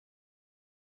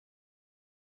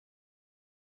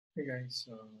Hey guys,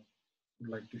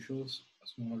 would like to show a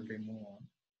small demo on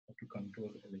how to control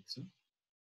Alexa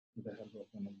with the help of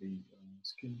one of the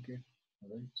skill kit.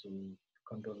 Alright, so to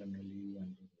control an LED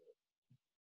and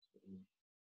so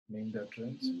name the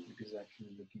trends, it is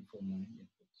actually looking for my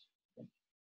inputs.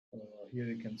 Okay.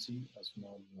 Here you can see a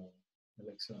small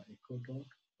Alexa Echo Dot,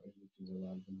 right, which is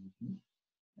available with me,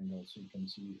 and also you can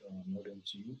see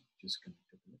Nodemcu, which is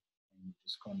connected to it, and it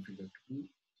is configured to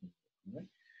be. Alright,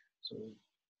 so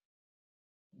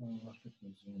let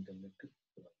me zoom it a little.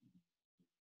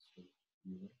 So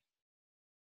viewer.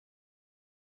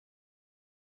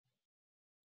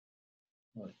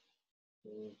 All right. So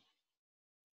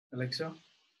Alexa,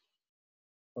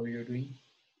 how are you doing?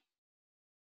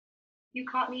 You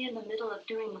caught me in the middle of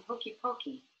doing the pokey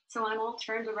pokey, so I'm all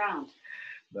turned around.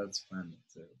 That's fun.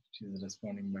 So she's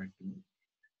responding back to me.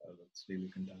 That's really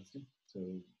fantastic. So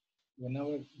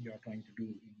whenever you're trying to do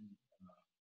in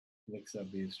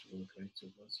Alexa-based work, right? So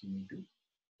first you need to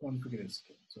configure a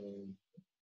skill. So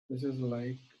this is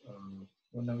like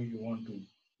whenever you want to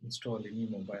install any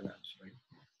mobile apps, right?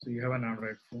 So you have an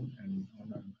Android phone, and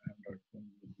on an Android phone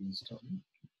you'll be installing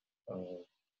uh,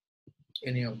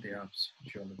 any of the apps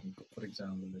which you're looking for. For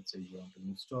example, let's say you want to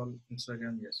install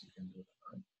Instagram, yes, you can do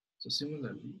that. Right? So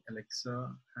similarly, Alexa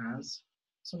has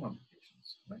some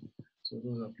applications, right? So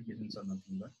those applications are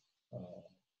nothing but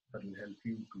that will help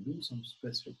you to do some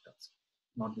specific tasks,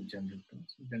 not the generic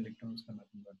tasks. Generic tasks are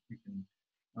nothing but you can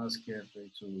ask it,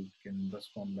 right? So it can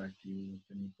respond back to you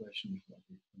with any questions that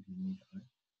you need, right?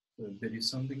 So if there is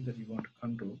something that you want to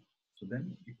control, so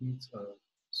then it needs a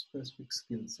specific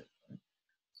skill set, right?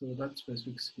 So that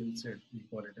specific skill set, we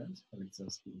call it as Alexa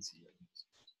skills here.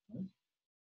 Right?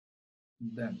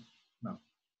 Then, now,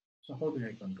 so how do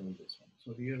I control this one?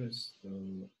 So here is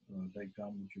the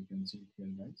diagram which you can see here,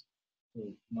 guys. So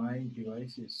my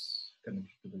device is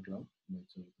connected to the cloud. Right?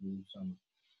 So through some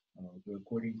through a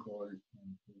coding called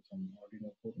through some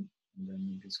Arduino coding, and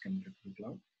then it is connected to the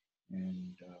cloud.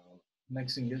 And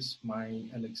next thing is my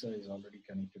Alexa is already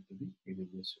connected to the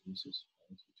AWS services,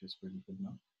 which is pretty good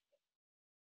now.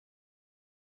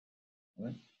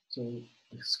 Right? So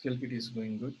the skill kit is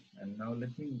going good, and now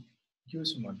let me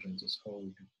use some utterances how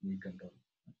we control.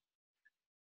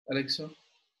 Alexa,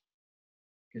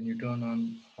 can you turn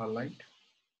on highlight?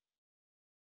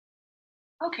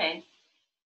 Okay.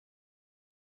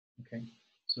 Okay,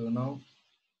 so now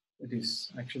it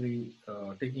is actually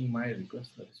taking my request.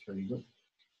 That is very good.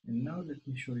 And now let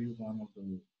me show you one of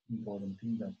the important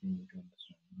things that we need to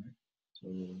understand. Right? So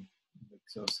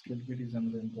Alexa skill kit is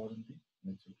another important thing.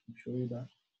 Let's show you that.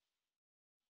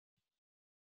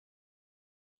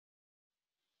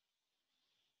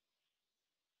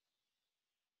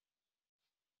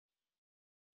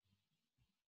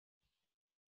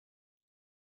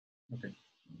 Okay.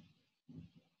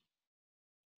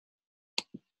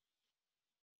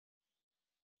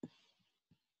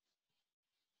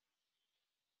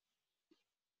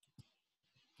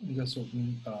 I'm just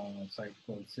opening a site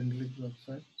called sinric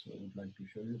website. So I would like to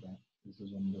show you that. This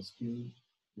is one of the skills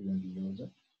we're going to use it.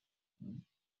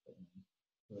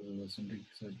 So the sinric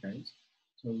site, guys.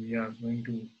 So we are going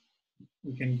to,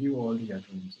 we can give all the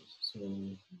utterances. So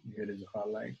here is a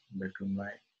hall light, bedroom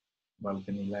light,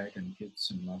 balcony light, and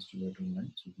kids and master bedroom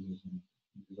light. So these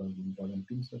are the important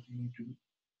things that we need to do.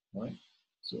 All right.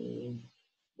 So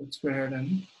let's go ahead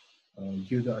and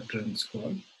give the utterance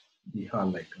called the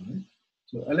hall light. All right.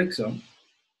 So Alexa,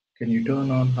 can you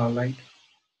turn on hall light?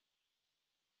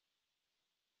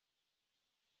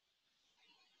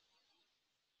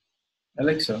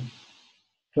 Alexa,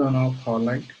 turn off hall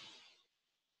light.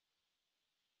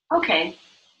 Okay.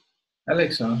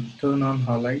 Alexa, turn on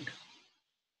hall light.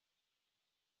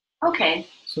 Okay.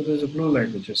 So there's a blue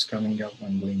light which is coming up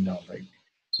and going down, right?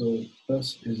 So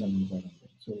this is an important thing.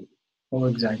 So how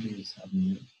exactly is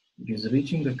happening? It is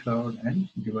reaching the cloud and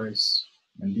device,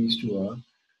 and these two are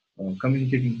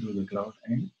communicating through the cloud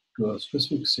and to a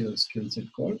specific skill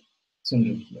set called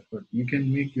sinric. But you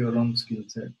can make your own skill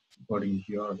set according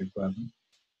to your requirement.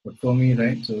 But for me,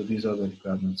 right, so these are the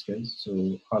requirement skills.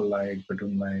 So hall light,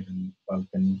 bedroom light, and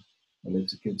balcony, or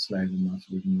let's say kids light and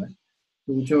master bedroom light.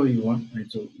 So whichever you want, right?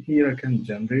 So here I can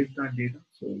generate that data.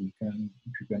 So you can,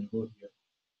 if you can go here,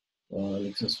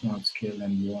 Alexa Smart Scale,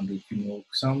 and you want to invoke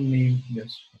some name,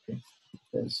 yes, okay,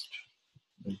 test.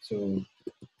 Right? So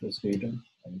this data,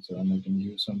 and so I'm going to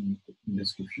use some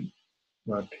description.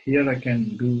 But here I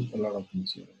can do a lot of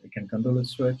things here. I can control a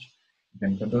switch, I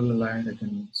can control the light, I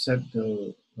can set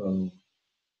the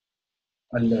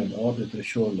alert or the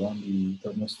threshold on the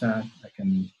thermostat. I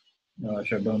can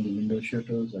shut down the window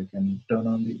shutters. I can turn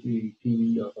on the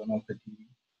TV or turn off the TV.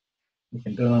 You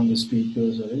can turn on the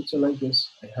speakers, right? So like this,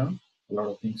 I have a lot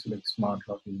of things like smart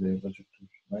lock is there, projector,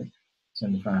 right?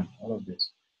 Send fan, all of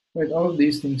this. Right, all of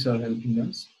these things are helping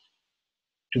us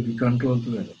to be controlled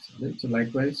through Alexa, right? So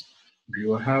likewise, if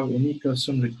you have any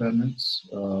custom requirements,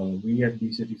 we at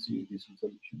DCTC Digital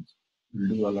Solutions will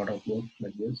do a lot of work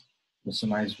like this,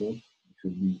 customized work. It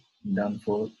should be done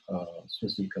for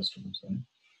specific customers, right?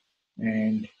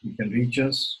 And you can reach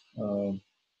us.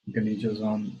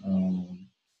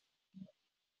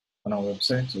 On our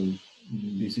website, so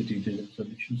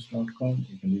dctdigitalsolutions.com.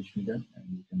 You can reach me there, and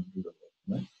you can do the work.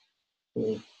 Right?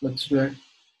 So let's do it.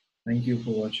 Thank you for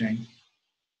watching.